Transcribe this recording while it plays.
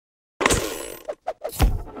Hey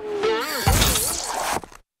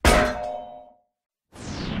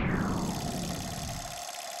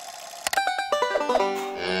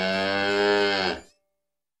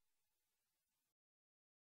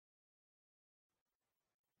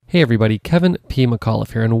everybody, Kevin P.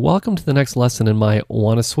 McAuliffe here, and welcome to the next lesson in my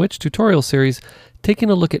Wanna Switch tutorial series,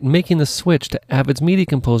 taking a look at making the switch to Avid's Media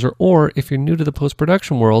Composer, or if you're new to the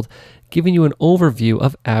post-production world, giving you an overview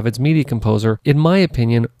of Avid's Media Composer, in my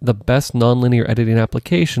opinion, the best nonlinear editing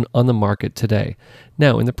application on the market today.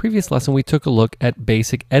 Now, in the previous lesson, we took a look at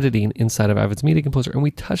basic editing inside of Avid's Media Composer, and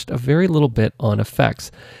we touched a very little bit on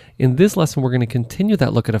effects. In this lesson, we're going to continue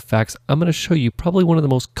that look at effects. I'm going to show you probably one of the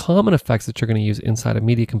most common effects that you're going to use inside of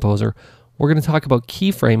Media Composer. We're going to talk about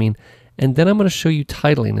keyframing, and then I'm going to show you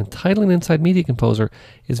titling. And titling inside Media Composer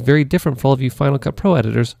is very different for all of you Final Cut Pro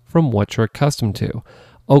editors from what you're accustomed to.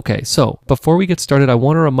 Okay, so before we get started, I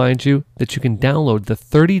want to remind you that you can download the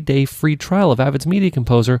 30-day free trial of Avid's Media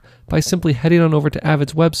Composer by simply heading on over to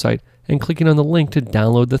Avid's website and clicking on the link to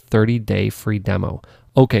download the 30-day free demo.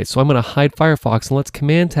 Okay, so I'm going to hide Firefox and let's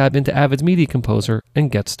Command Tab into Avid's Media Composer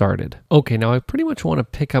and get started. Okay, now I pretty much want to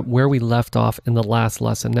pick up where we left off in the last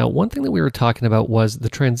lesson. Now, one thing that we were talking about was the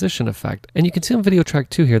transition effect. And you can see on video track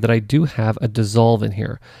 2 here that I do have a dissolve in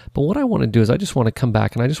here. But what I want to do is I just want to come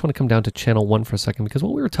back and I just want to come down to channel 1 for a second, because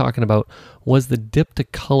what we were talking about was the dip to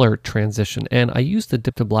color transition. And I used the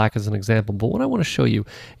dip to black as an example, but what I want to show you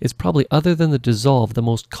is probably, other than the dissolve, the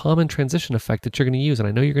most common transition effect that you're going to use. And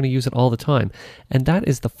I know you're going to use it all the time. And that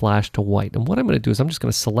is the flash to white. And what I'm going to do is I'm just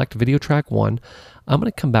going to select video track 1. I'm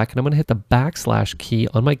going to come back and I'm going to hit the backslash key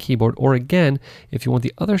on my keyboard, or again, if you want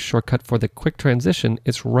the other shortcut for the quick transition,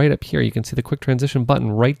 it's right up here. You can see the quick transition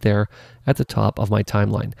button right there at the top of my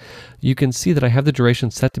timeline. You can see that I have the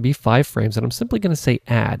duration set to be 5 frames, and I'm simply going to say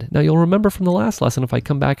add. Now you'll remember from the last lesson, if I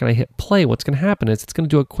come back and I hit play, what's going to happen is it's going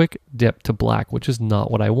to do a quick dip to black, which is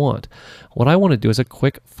not what I want. What I want to do is a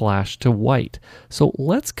quick flash to white. So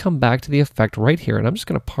let's come back to the effect right here, and I'm just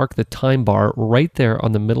going to park the time bar right there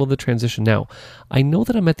on the middle of the transition. Now, I know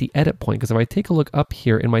that I'm at the edit point, because if I take a look up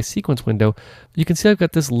here in my sequence window, you can see I've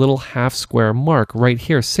got this little half square mark right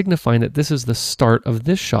here signifying that this is the start of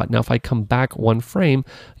this shot. Now if I come back 1 frame,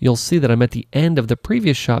 you'll see that I'm at the end of the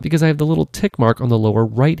previous shot because I have the little tick mark on the lower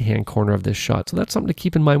right hand corner of this shot. So that's something to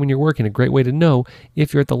keep in mind when you're working, a great way to know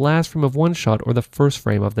if you're at the last frame of one shot or the first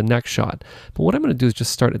frame of the next shot. But what I'm going to do is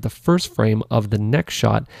just start at the first frame of the next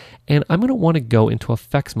shot, and I'm going to want to go into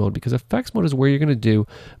effects mode, because effects mode is where you're going to do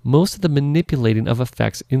most of the manipulating of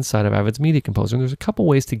effects inside of Avid's Media Composer. And there's a couple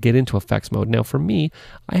ways to get into effects mode. Now for me,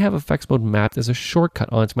 I have effects mode mapped as a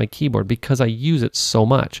shortcut onto my keyboard because I use it so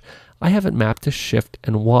much. I have it mapped to Shift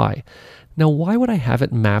and Y. Now why would I have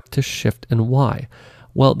it mapped to Shift and Y?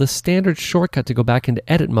 Well, the standard shortcut to go back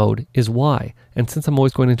into edit mode is Y. And since I'm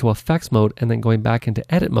always going into effects mode and then going back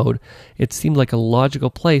into edit mode, it seemed like a logical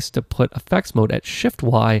place to put effects mode at Shift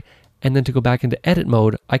Y, and then to go back into edit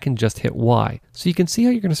mode, I can just hit Y. So you can see how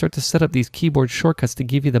you're going to start to set up these keyboard shortcuts to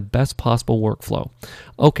give you the best possible workflow.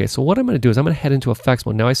 Okay, so what I'm going to do is I'm going to head into effects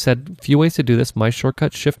mode. Now I said a few ways to do this: my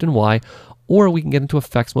shortcut, Shift and Y, or we can get into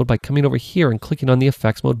effects mode by coming over here and clicking on the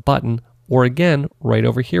effects mode button, or again, right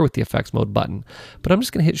over here with the effects mode button. But I'm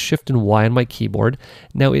just going to hit Shift and Y on my keyboard.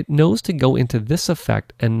 Now it knows to go into this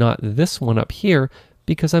effect and not this one up here,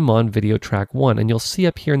 because I'm on video track 1, and you'll see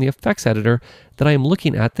up here in the effects editor that I am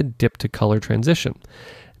looking at the dip to color transition.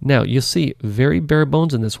 Now you'll see very bare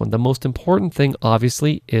bones in this one. The most important thing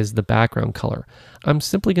obviously is the background color. I'm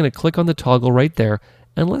simply going to click on the toggle right there,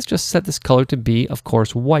 and let's just set this color to be, of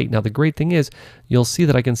course, white. Now the great thing is you'll see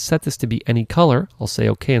that I can set this to be any color. I'll say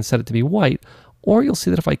okay and set it to be white, or you'll see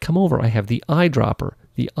that if I come over, I have the eyedropper.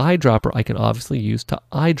 The eyedropper I can obviously use to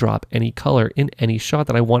eyedrop any color in any shot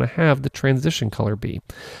that I want to have the transition color be.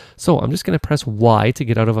 So I'm just going to press Y to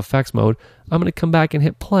get out of effects mode. I'm going to come back and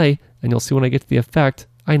hit play, and you'll see when I get to the effect,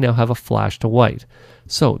 I now have a flash to white.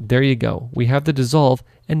 So there you go. We have the dissolve,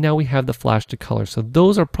 and now we have the flash to color. So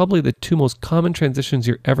those are probably the 2 most common transitions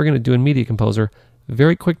you're ever going to do in Media Composer.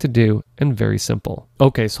 Very quick to do and very simple.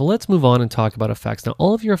 Okay, so let's move on and talk about effects. Now,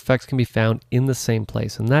 all of your effects can be found in the same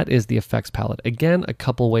place, and that is the effects palette. Again, a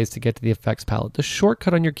couple ways to get to the effects palette. The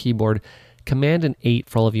shortcut on your keyboard, Command and 8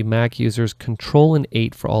 for all of you Mac users, Control and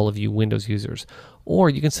 8 for all of you Windows users. Or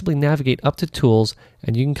you can simply navigate up to Tools,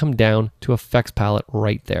 and you can come down to Effects Palette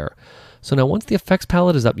right there. So now once the effects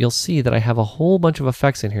palette is up, you'll see that I have a whole bunch of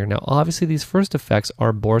effects in here. Now obviously these first effects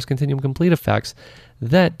are Boris Continuum complete effects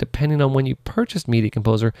that, depending on when you purchased Media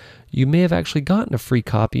Composer, you may have actually gotten a free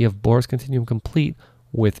copy of Boris Continuum complete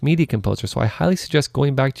with Media Composer. So I highly suggest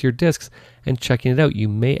going back to your disks and checking it out. You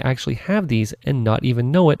may actually have these and not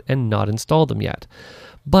even know it and not install them yet.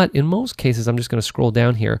 But in most cases, I'm just going to scroll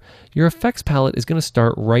down here. Your effects palette is going to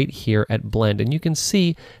start right here at Blend, and you can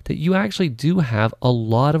see that you actually do have a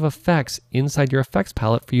lot of effects inside your effects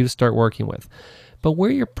palette for you to start working with. But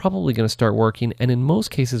where you're probably going to start working, and in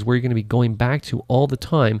most cases where you're going to be going back to all the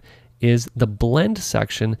time, is the Blend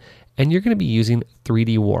section, and you're going to be using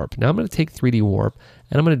 3D Warp. Now I'm going to take 3D Warp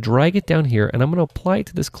and I'm going to drag it down here and I'm going to apply it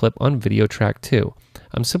to this clip on video track 2.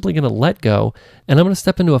 I'm simply going to let go and I'm going to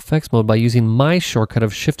step into effects mode by using my shortcut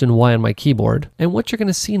of Shift and Y on my keyboard. And what you're going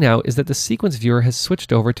to see now is that the sequence viewer has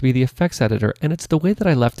switched over to be the effects editor, and it's the way that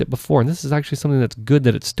I left it before. And this is actually something that's good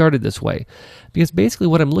that it started this way, because basically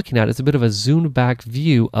what I'm looking at is a bit of a zoomed back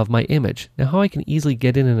view of my image. Now how I can easily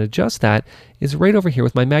get in and adjust that is right over here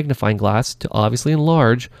with my magnifying glass to obviously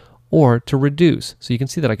enlarge or to reduce. So you can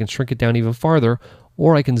see that I can shrink it down even farther,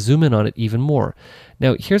 or I can zoom in on it even more.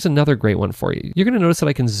 Now here's another great one for you. You're going to notice that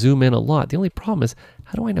I can zoom in a lot. The only problem is,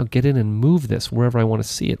 how do I now get in and move this wherever I want to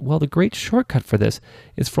see it? Well, the great shortcut for this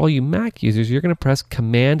is for all you Mac users, you're going to press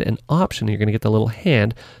Command and Option, and you're going to get the little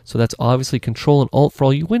hand. So that's obviously Control and Alt for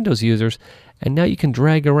all you Windows users. And now you can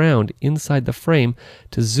drag around inside the frame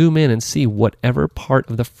to zoom in and see whatever part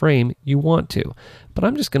of the frame you want to. But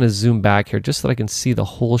I'm just going to zoom back here just so that I can see the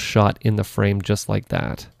whole shot in the frame just like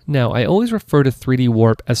that. Now, I always refer to 3D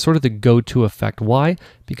Warp as sort of the go-to effect. Why?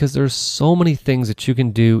 Because there's so many things that you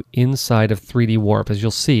can do inside of 3D Warp. As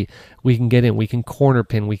you'll see, we can get in, we can corner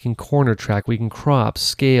pin, we can corner track, we can crop,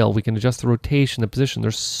 scale, we can adjust the rotation, the position.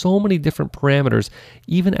 There's so many different parameters,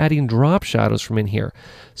 even adding drop shadows from in here.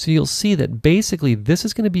 So you'll see that basically this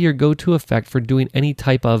is going to be your go-to effect for doing any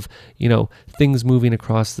type of, things moving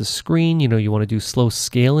across the screen. You want to do slow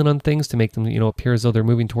scaling on things to make them, appear as though they're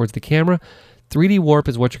moving towards the camera. 3D Warp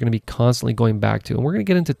is what you're going to be constantly going back to. And we're going to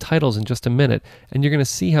get into titles in just a minute, and you're going to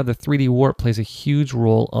see how the 3D Warp plays a huge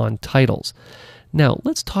role on titles. Now,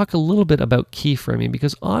 let's talk a little bit about keyframing,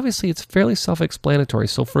 because obviously it's fairly self-explanatory.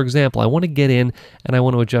 So for example, I want to get in and I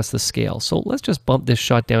want to adjust the scale. So let's just bump this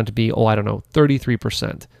shot down to be,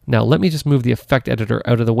 33%. Now let me just move the effect editor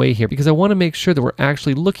out of the way here, because I want to make sure that we're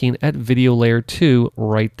actually looking at video layer 2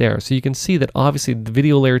 right there. So you can see that obviously the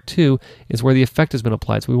video layer 2 is where the effect has been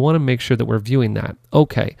applied. So we want to make sure that we're viewing that.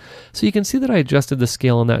 Okay, so you can see that I adjusted the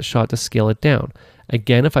scale on that shot to scale it down.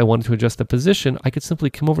 Again, if I wanted to adjust the position, I could simply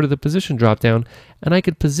come over to the position dropdown and I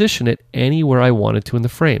could position it anywhere I wanted to in the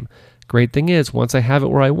frame. Great thing is, once I have it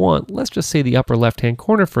where I want, let's just say the upper left-hand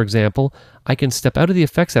corner, for example, I can step out of the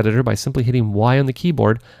effects editor by simply hitting Y on the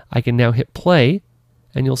keyboard. I can now hit play,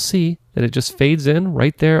 and you'll see that it just fades in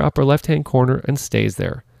right there, upper left-hand corner, and stays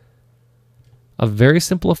there. A very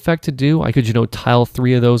simple effect to do. I could, tile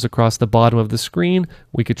 3 of those across the bottom of the screen.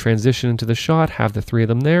 We could transition into the shot, have the 3 of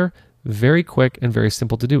them there. Very quick and very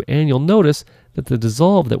simple to do. And you'll notice that the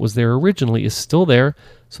dissolve that was there originally is still there.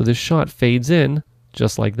 So this shot fades in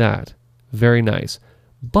just like that. Very nice.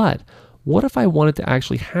 But what if I wanted to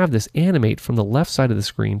actually have this animate from the left side of the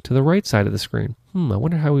screen to the right side of the screen? I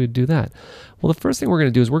wonder how we would do that. Well, the first thing we're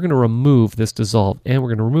going to do is we're going to remove this dissolve. And we're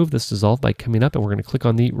going to remove this dissolve by coming up and we're going to click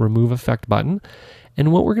on the Remove Effect button.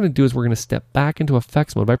 And what we're going to do is we're going to step back into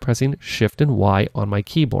effects mode by pressing Shift and Y on my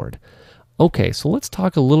keyboard. Okay, so let's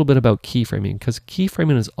talk a little bit about keyframing, because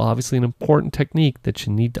keyframing is obviously an important technique that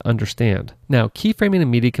you need to understand. Now, keyframing in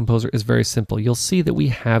Media Composer is very simple. You'll see that we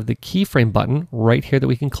have the keyframe button right here that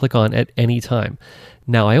we can click on at any time.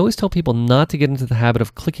 Now, I always tell people not to get into the habit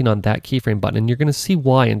of clicking on that keyframe button, and you're going to see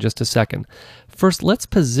why in just a second. First, let's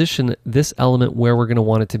position this element where we're going to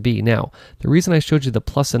want it to be. Now, the reason I showed you the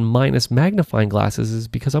plus and minus magnifying glasses is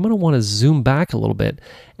because I'm going to want to zoom back a little bit,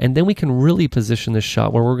 and then we can really position this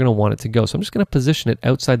shot where we're going to want it to go. So I'm just going to position it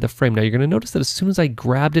outside the frame. Now, you're going to notice that as soon as I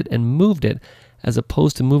grabbed it and moved it, as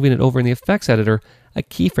opposed to moving it over in the effects editor, a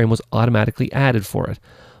keyframe was automatically added for it.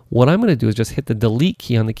 What I'm going to do is just hit the delete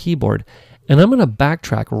key on the keyboard, and I'm going to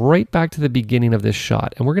backtrack right back to the beginning of this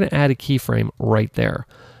shot, and we're going to add a keyframe right there.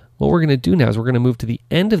 What we're going to do now is we're going to move to the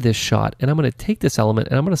end of this shot, and I'm going to take this element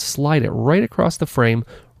and I'm going to slide it right across the frame,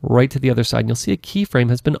 right to the other side, and you'll see a keyframe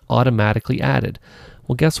has been automatically added.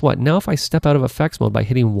 Well, guess what? Now if I step out of effects mode by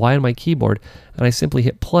hitting Y on my keyboard and I simply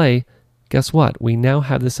hit play, guess what? We now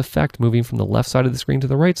have this effect moving from the left side of the screen to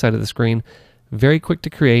the right side of the screen. Very quick to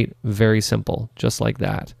create, very simple, just like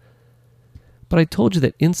that. But I told you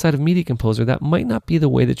that inside of Media Composer, that might not be the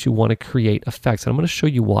way that you want to create effects. And I'm going to show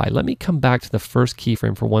you why. Let me come back to the first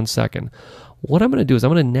keyframe for 1 second. What I'm going to do is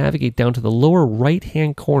I'm going to navigate down to the lower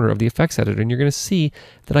right-hand corner of the effects editor, and you're going to see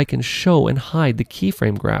that I can show and hide the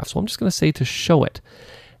keyframe graph. So I'm just going to say to show it.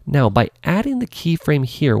 Now, by adding the keyframe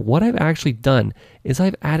here, what I've actually done is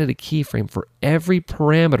I've added a keyframe for every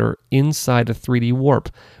parameter inside a 3D warp,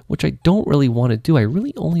 which I don't really want to do. I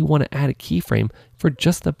really only want to add a keyframe for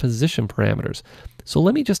just the position parameters. So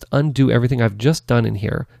let me just undo everything I've just done in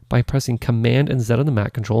here by pressing Command and Z on the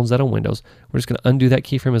Mac, Control and Z on Windows. We're just going to undo that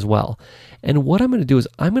keyframe as well. And what I'm going to do is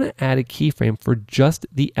I'm going to add a keyframe for just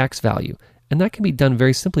the X value. And that can be done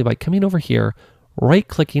very simply by coming over here,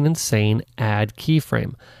 right-clicking and saying Add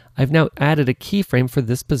Keyframe. I've now added a keyframe for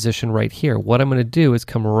this position right here. What I'm going to do is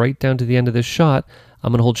come right down to the end of this shot.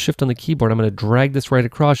 I'm going to hold Shift on the keyboard. I'm going to drag this right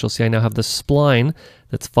across. You'll see I now have the spline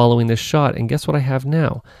that's following this shot. And guess what I have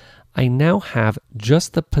now? I now have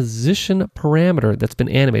just the position parameter that's been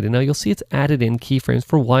animated. Now you'll see it's added in keyframes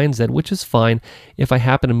for Y and Z, which is fine if I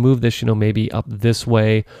happen to move this, maybe up this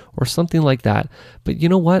way or something like that. But you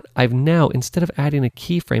know what? I've now, instead of adding a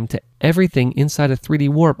keyframe to everything inside a 3D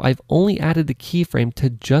warp, I've only added the keyframe to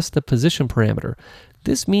just the position parameter.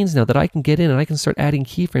 This means now that I can get in and I can start adding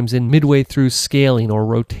keyframes in midway through scaling or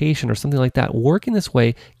rotation or something like that. Working this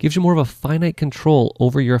way gives you more of a finite control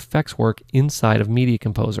over your effects work inside of Media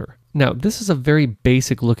Composer. Now, this is a very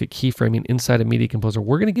basic look at keyframing inside of Media Composer.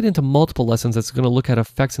 We're going to get into multiple lessons that's going to look at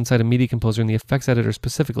effects inside of Media Composer and the effects editor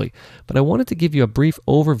specifically. But I wanted to give you a brief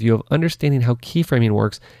overview of understanding how keyframing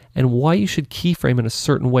works and why you should keyframe in a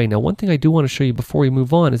certain way. Now, one thing I do want to show you before we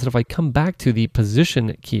move on is that if I come back to the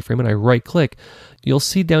position keyframe and I right click, you'll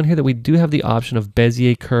see down here that we do have the option of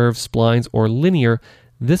Bezier, curve, splines, or linear.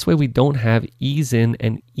 This way we don't have ease in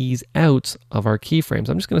and ease outs of our keyframes.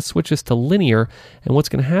 I'm just going to switch this to linear, and what's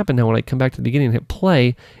going to happen now when I come back to the beginning and hit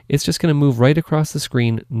play, it's just going to move right across the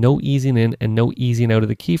screen, no easing in and no easing out of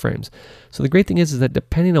the keyframes. So the great thing is that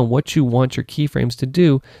depending on what you want your keyframes to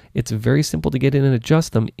do, it's very simple to get in and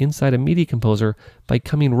adjust them inside a Media Composer by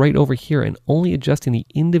coming right over here and only adjusting the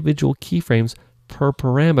individual keyframes per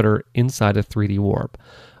parameter inside a 3D warp.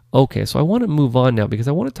 Okay, so I want to move on now because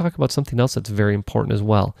I want to talk about something else that's very important as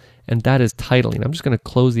well, and that is titling. I'm just going to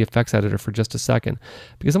close the effects editor for just a second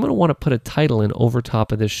because I'm going to want to put a title in over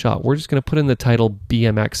top of this shot. We're just going to put in the title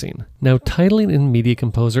BMXing. Now, titling in Media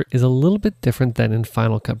Composer is a little bit different than in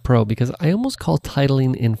Final Cut Pro because I almost call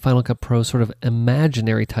titling in Final Cut Pro sort of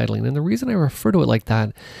imaginary titling, and the reason I refer to it like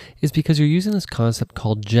that is because you're using this concept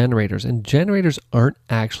called generators, and generators aren't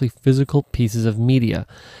actually physical pieces of media.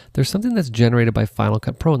 There's something that's generated by Final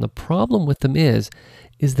Cut Pro, and the problem with them is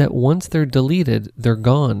that once they're deleted, they're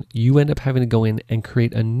gone. You end up having to go in and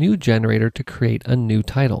create a new generator to create a new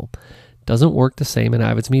title. Doesn't work the same in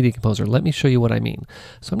Avid's Media Composer. Let me show you what I mean.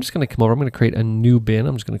 So I'm just going to come over, I'm going to create a new bin.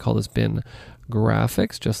 I'm just going to call this bin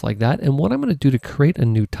graphics, just like that. And what I'm going to do to create a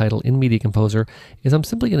new title in Media Composer is I'm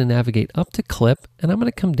simply going to navigate up to clip, and I'm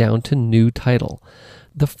going to come down to new title.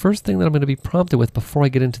 The first thing that I'm going to be prompted with before I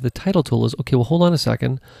get into the title tool is, okay, well, hold on a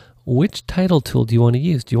second. Which title tool do you want to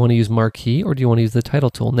use? Do you want to use Marquee or do you want to use the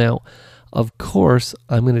title tool? Now, of course,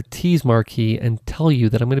 I'm going to tease Marquee and tell you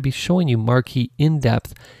that I'm going to be showing you Marquee in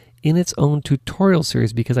depth in its own tutorial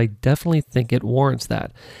series because I definitely think it warrants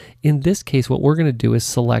that. In this case, what we're going to do is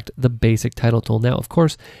select the basic title tool. Now, of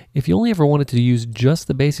course, if you only ever wanted to use just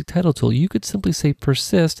the basic title tool, you could simply say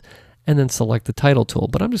persist and then select the title tool.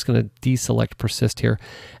 But I'm just going to deselect persist here.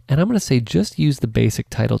 And I'm going to say just use the basic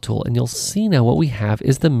title tool. And you'll see now what we have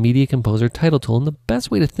is the Media Composer title tool. And the best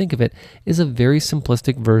way to think of it is a very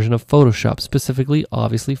simplistic version of Photoshop, specifically,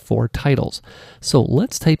 obviously, for titles. So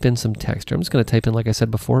let's type in some text here. I'm just going to type in, like I said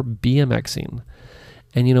before, BMXing.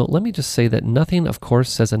 And let me just say that nothing, of course,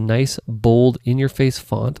 says a nice, bold, in-your-face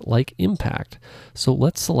font like Impact. So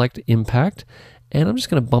let's select Impact. And I'm just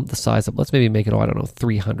going to bump the size up. Let's maybe make it,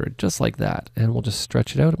 300, just like that. And we'll just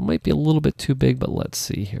stretch it out. It might be a little bit too big, but let's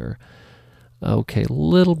see here. Okay, a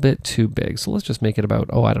little bit too big. So let's just make it about,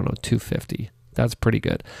 250. That's pretty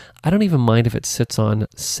good. I don't even mind if it sits on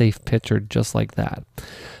safe picture just like that.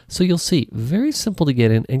 So you'll see, very simple to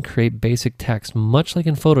get in and create basic text. Much like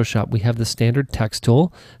in Photoshop, we have the standard text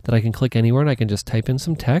tool that I can click anywhere and I can just type in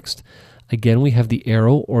some text. Again, we have the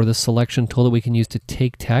arrow or the selection tool that we can use to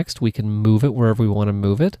take text. We can move it wherever we want to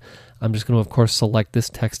move it. I'm just going to, of course, select this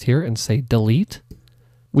text here and say delete.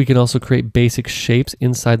 We can also create basic shapes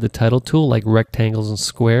inside the title tool like rectangles and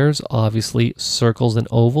squares, obviously circles and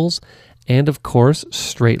ovals, and of course,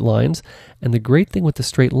 straight lines. And the great thing with the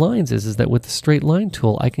straight lines is that with the straight line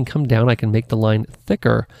tool, I can come down, I can make the line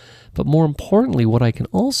thicker, but more importantly, what I can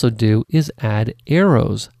also do is add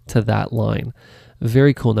arrows to that line.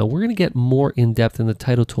 Very cool. Now we're going to get more in depth in the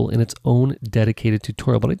title tool in its own dedicated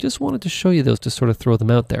tutorial, but I just wanted to show you those to sort of throw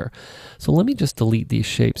them out there. So let me just delete these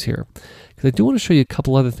shapes here, because I do want to show you a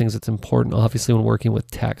couple other things that's important, obviously, when working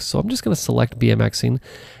with text. So I'm just going to select BMXing.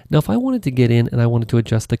 Now if I wanted to get in and I wanted to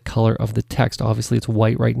adjust the color of the text, obviously it's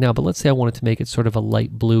white right now, but let's say I wanted to make it sort of a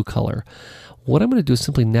light blue color. What I'm going to do is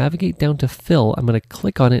simply navigate down to fill. I'm going to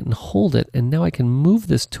click on it and hold it, and now I can move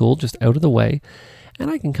this tool just out of the way. And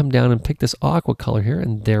I can come down and pick this aqua color here,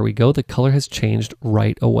 and there we go. The color has changed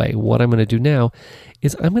right away. What I'm going to do now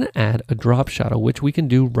is I'm going to add a drop shadow, which we can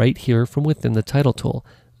do right here from within the title tool.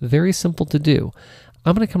 Very simple to do.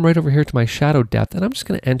 I'm going to come right over here to my shadow depth, and I'm just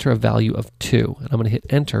going to enter a value of 2, and I'm going to hit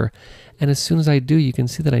enter. And as soon as I do, you can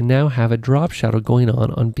see that I now have a drop shadow going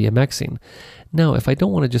on BMXing. Now, if I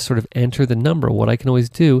don't want to just sort of enter the number, what I can always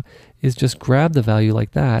do is just grab the value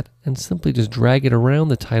like that and simply just drag it around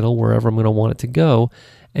the title wherever I'm going to want it to go.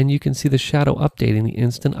 And you can see the shadow updating the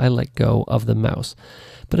instant I let go of the mouse.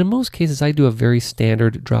 But in most cases, I do a very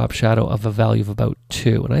standard drop shadow of a value of about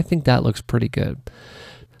 2, and I think that looks pretty good.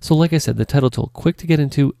 So like I said, the title tool, quick to get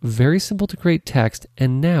into, very simple to create text,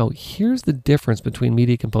 and now here's the difference between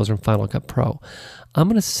Media Composer and Final Cut Pro. I'm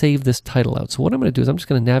going to save this title out. So what I'm going to do is I'm just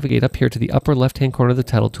going to navigate up here to the upper left-hand corner of the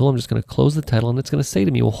title tool. I'm just going to close the title, and it's going to say to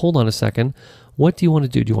me, well, hold on a second. What do you want to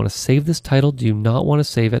do? Do you want to save this title? Do you not want to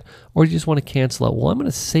save it? Or do you just want to cancel it? Well, I'm going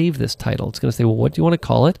to save this title. It's going to say, well, what do you want to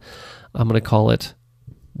call it? I'm going to call it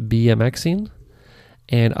BMXing,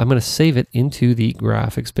 and I'm going to save it into the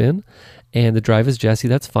graphics bin. And the drive is Jesse,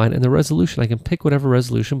 that's fine. And the resolution, I can pick whatever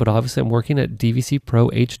resolution, but obviously I'm working at DVC Pro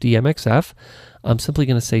HD MXF. I'm simply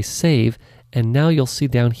going to say save, and now you'll see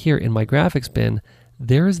down here in my graphics bin,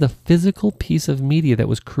 there is the physical piece of media that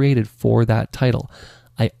was created for that title.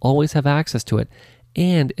 I always have access to it.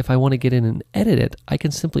 And if I want to get in and edit it, I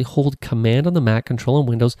can simply hold Command on the Mac, Control on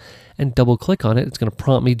Windows, and double click on it. It's going to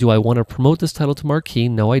prompt me, do I want to promote this title to marquee?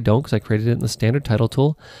 No, I don't, because I created it in the standard title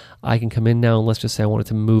tool. I can come in now and let's just say I wanted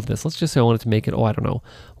to move this. Let's just say I wanted to make it, I don't know,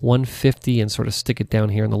 150 and sort of stick it down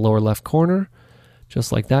here in the lower left corner.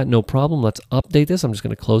 Just like that, no problem. Let's update this. I'm just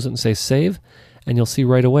going to close it and say save. And you'll see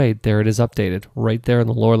right away, there it is updated, right there in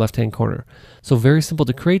the lower left-hand corner. So very simple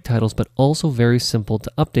to create titles, but also very simple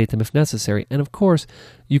to update them if necessary. And of course,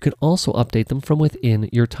 you can also update them from within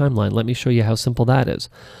your timeline. Let me show you how simple that is.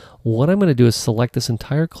 What I'm going to do is select this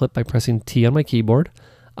entire clip by pressing T on my keyboard.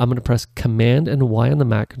 I'm going to press Command and Y on the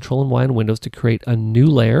Mac, Control and Y on Windows to create a new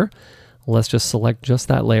layer. Let's just select just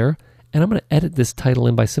that layer. And I'm going to edit this title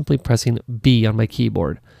in by simply pressing B on my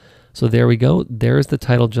keyboard. So there we go. There's the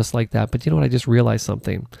title just like that. But you know what? I just realized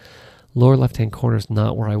something. Lower left-hand corner is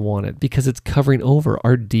not where I want it because it's covering over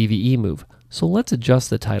our DVE move. So let's adjust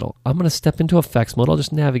the title. I'm going to step into effects mode. I'll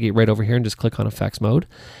just navigate right over here and just click on effects mode.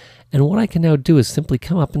 And what I can now do is simply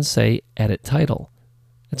come up and say edit title.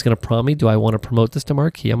 It's going to prompt me, do I want to promote this to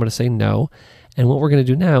marquee? I'm going to say no. And what we're going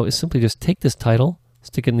to do now is simply just take this title,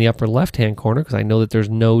 stick it in the upper left-hand corner because I know that there's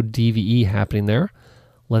no DVE happening there.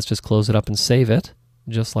 Let's just close it up and save it.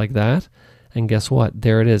 Just like that, and guess what?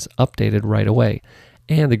 There it is, updated right away.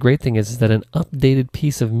 And the great thing is that an updated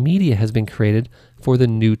piece of media has been created for the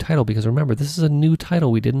new title, because remember, this is a new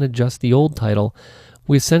title. We didn't adjust the old title.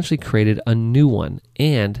 We essentially created a new one.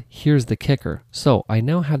 And here's the kicker. So I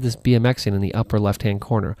now have this BMXing in the upper left-hand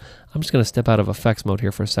corner. I'm just going to step out of effects mode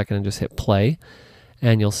here for a second and just hit play.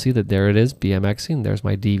 And you'll see that there it is, BMXing. There's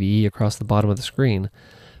my DVE across the bottom of the screen.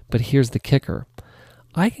 But here's the kicker.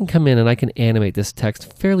 I can come in and I can animate this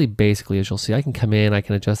text fairly basically, as you'll see. I can come in, I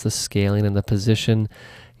can adjust the scaling and the position.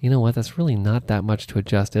 You know what? That's really not that much to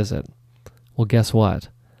adjust, is it? Well, guess what?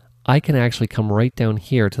 I can actually come right down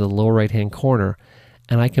here to the lower right-hand corner,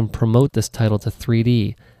 and I can promote this title to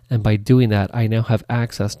 3D. And by doing that, I now have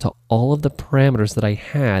access to all of the parameters that I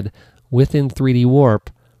had within 3D Warp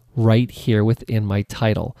right here within my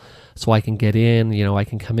title. So I can get in, I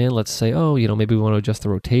can come in, let's say, maybe we want to adjust the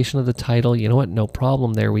rotation of the title. You know what? No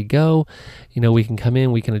problem. There we go. We can come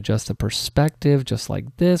in, we can adjust the perspective just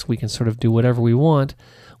like this. We can sort of do whatever we want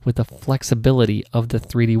with the flexibility of the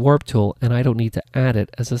 3D Warp tool, and I don't need to add it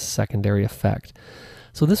as a secondary effect.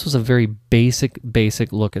 So this was a very basic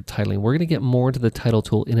look at titling. We're going to get more into the title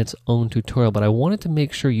tool in its own tutorial, but I wanted to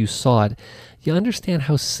make sure you saw it. You understand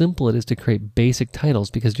how simple it is to create basic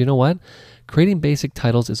titles, because you know what? Creating basic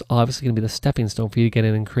titles is obviously going to be the stepping stone for you to get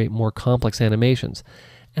in and create more complex animations.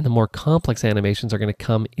 And the more complex animations are going to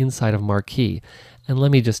come inside of Marquee. And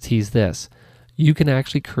let me just tease this. You can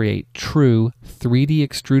actually create true 3D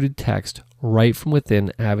extruded text right from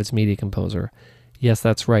within Avid's Media Composer. Yes,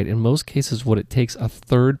 that's right. In most cases, what it takes a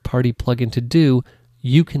third-party plugin to do,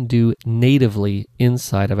 you can do natively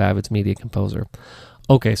inside of Avid's Media Composer.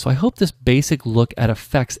 Okay, so I hope this basic look at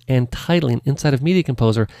effects and titling inside of Media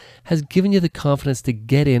Composer has given you the confidence to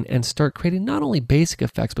get in and start creating not only basic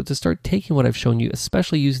effects, but to start taking what I've shown you,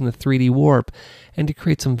 especially using the 3D warp, and to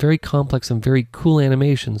create some very complex and very cool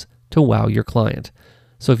animations to wow your client.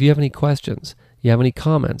 So if you have any questions, you have any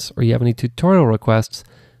comments, or you have any tutorial requests,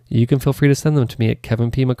 you can feel free to send them to me at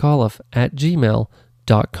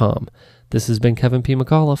kevinpmcauliffe@gmail.com. This has been Kevin P.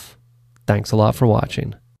 McAuliffe. Thanks a lot for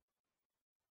watching.